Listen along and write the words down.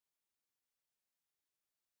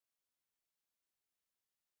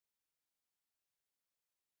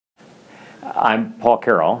I'm Paul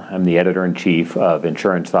Carroll. I'm the editor-in-chief of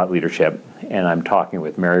Insurance Thought Leadership, and I'm talking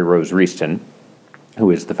with MaryRose Reaston, who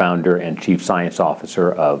is the founder and chief science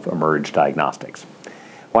officer of Emerge Diagnostics.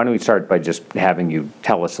 Why don't we start by just having you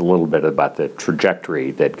tell us a little bit about the trajectory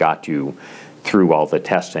that got you through all the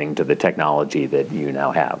testing to the technology that you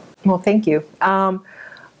now have? Well, thank you.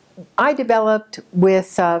 I developed with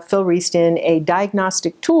Phil Reaston a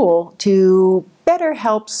diagnostic tool to better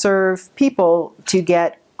help serve people to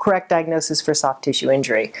get correct diagnosis for soft tissue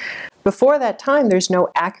injury. Before that time, there's no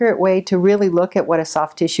accurate way to really look at what a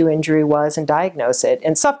soft tissue injury was and diagnose it.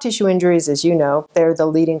 And soft tissue injuries, as you know, they're the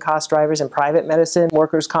leading cost drivers in private medicine,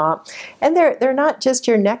 workers' comp, and they're not just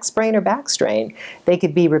your neck sprain or back strain. They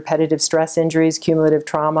could be repetitive stress injuries, cumulative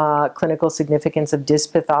trauma, clinical significance of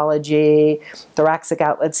disc pathology, thoracic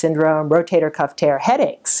outlet syndrome, rotator cuff tear,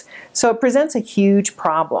 headaches. So it presents a huge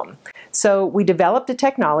problem. So we developed a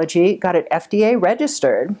technology, got it FDA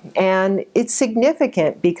registered, and it's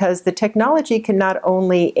significant because the technology can not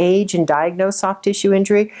only age and diagnose soft tissue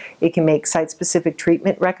injury, it can make site-specific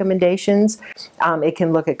treatment recommendations, it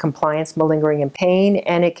can look at compliance, malingering, and pain,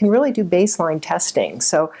 and it can really do baseline testing.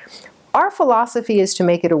 So our philosophy is to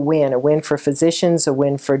make it a win for physicians, a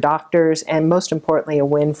win for doctors, and most importantly, a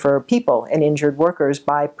win for people and injured workers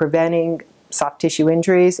by preventing soft tissue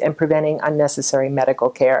injuries and preventing unnecessary medical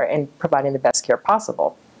care and providing the best care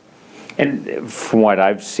possible. And from what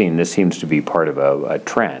I've seen, this seems to be part of a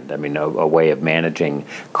trend. I mean, a way of managing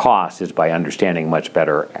costs is by understanding much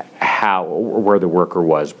better where the worker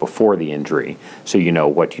was before the injury, so you know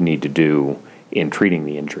what you need to do in treating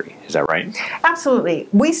the injury. Is that right? Absolutely.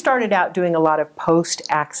 We started out doing a lot of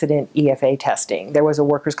post-accident EFA testing. There was a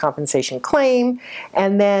workers' compensation claim,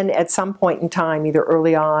 and then at some point in time, either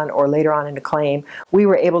early on or later on in the claim, we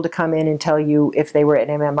were able to come in and tell you if they were at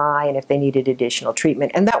MMI and if they needed additional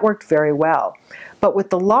treatment, and that worked very well. But with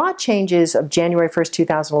the law changes of January 1st,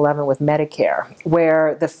 2011 with Medicare,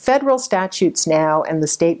 where the federal statutes now and the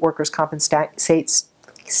state workers' compensation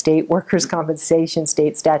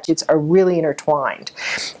state statutes are really intertwined.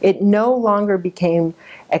 It no longer became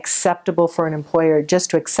acceptable for an employer just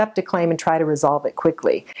to accept a claim and try to resolve it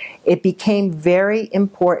quickly. It became very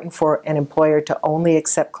important for an employer to only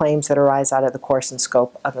accept claims that arise out of the course and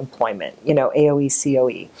scope of employment, you know, AOE,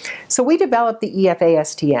 COE. So we developed the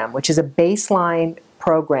EFA-STM, which is a baseline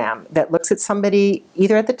program that looks at somebody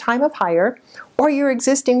either at the time of hire or your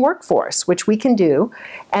existing workforce, which we can do,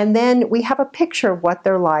 and then we have a picture of what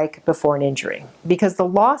they're like before an injury, because the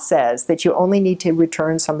law says that you only need to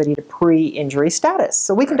return somebody to pre-injury status,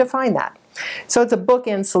 so we can define that. So it's a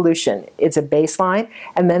bookend solution. It's a baseline,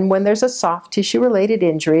 and then when there's a soft tissue-related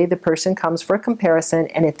injury, the person comes for a comparison,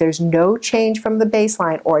 and if there's no change from the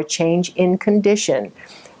baseline or a change in condition,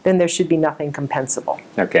 then there should be nothing compensable.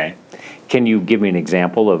 Okay. Can you give me an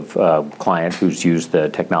example of a client who's used the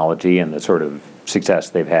technology and the sort of success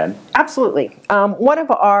they've had? Absolutely. One of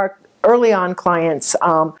our early on clients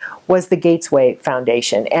was the Gatesway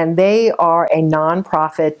Foundation, and they are a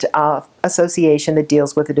nonprofit association that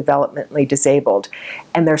deals with the developmentally disabled,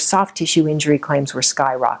 and their soft tissue injury claims were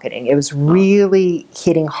skyrocketing. It was really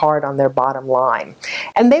hitting hard on their bottom line.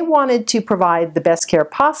 And they wanted to provide the best care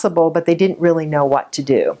possible, but they didn't really know what to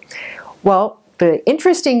do. Well, the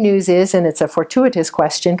interesting news is, and it's a fortuitous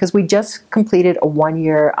question because we just completed a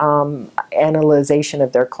one-year analyzation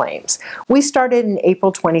of their claims. We started in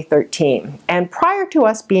April 2013, and prior to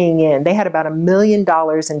us being in, they had about $1 million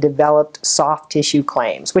in developed soft tissue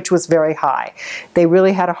claims, which was very high. They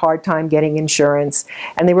really had a hard time getting insurance,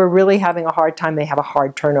 and they were really having a hard time. They have a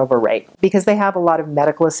hard turnover rate because they have a lot of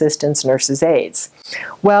medical assistants, nurses, aides.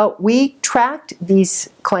 Well, we tracked these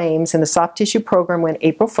claims, and the soft tissue program went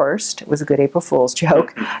April 1st. It was a good April Fool's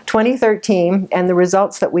joke, 2013, and the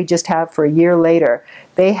results that we just have for a year later,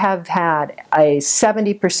 they have had a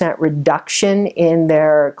 70% reduction in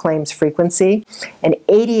their claims frequency, an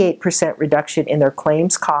 88% reduction in their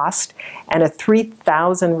claims cost, and a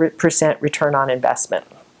 3,000% return on investment.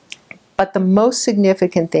 But the most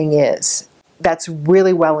significant thing is, that's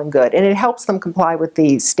really well and good, and it helps them comply with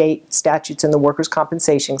the state statutes and the workers'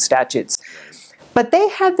 compensation statutes. But they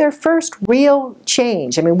had their first real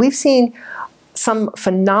change. I mean, we've seen some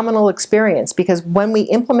phenomenal experience because when we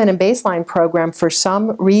implement a baseline program, for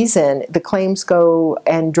some reason, the claims go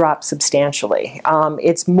and drop substantially.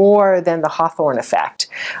 It's more than the Hawthorne effect.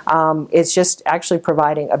 It's just actually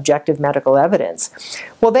providing objective medical evidence.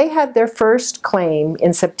 Well, they had their first claim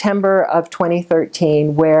in September of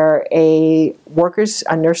 2013 where a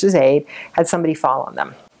nurse's aide had somebody fall on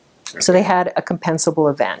them. So they had a compensable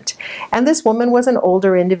event. And this woman was an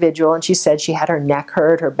older individual, and she said she had her neck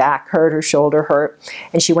hurt, her back hurt, her shoulder hurt,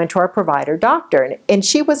 and she went to our provider doctor. And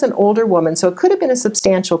she was an older woman, so it could have been a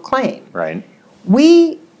substantial claim. Right.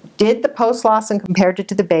 We did the post-loss and compared it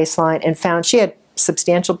to the baseline and found she had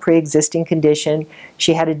substantial pre-existing condition.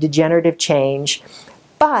 She had a degenerative change.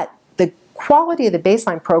 But the quality of the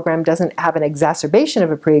baseline program doesn't have an exacerbation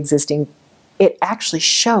of a pre-existing. It actually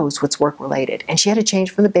shows what's work-related. And she had a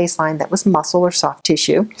change from the baseline that was muscle or soft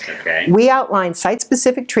tissue. Okay. We outlined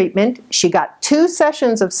site-specific treatment. She got 2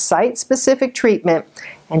 sessions of site-specific treatment,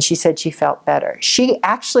 and she said she felt better. She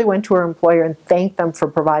actually went to her employer and thanked them for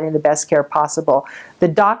providing the best care possible. The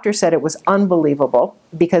doctor said it was unbelievable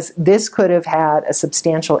because this could have had a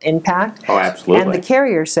substantial impact. Oh, absolutely. And the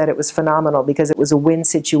carrier said it was phenomenal because it was a win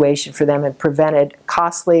situation for them and prevented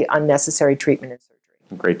costly, unnecessary treatment and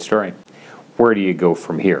surgery. Great story. Where do you go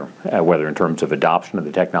from here, whether in terms of adoption of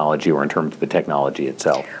the technology or in terms of the technology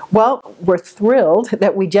itself? Well, we're thrilled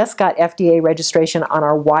that we just got FDA registration on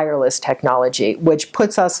our wireless technology, which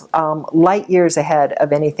puts us light years ahead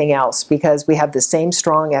of anything else because we have the same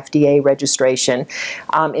strong FDA registration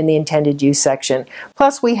in the intended use section.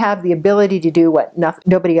 Plus, we have the ability to do what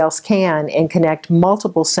nobody else can and connect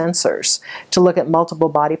multiple sensors to look at multiple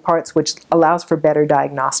body parts, which allows for better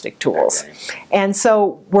diagnostic tools. Okay. And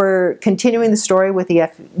so we're continuing the story with the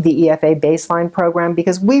EFA baseline program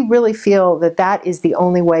because we really feel that that is the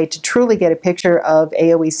only way to truly get a picture of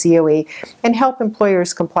AOE, COE and help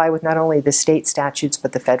employers comply with not only the state statutes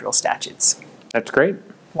but the federal statutes. That's great.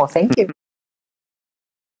 Well, thank you.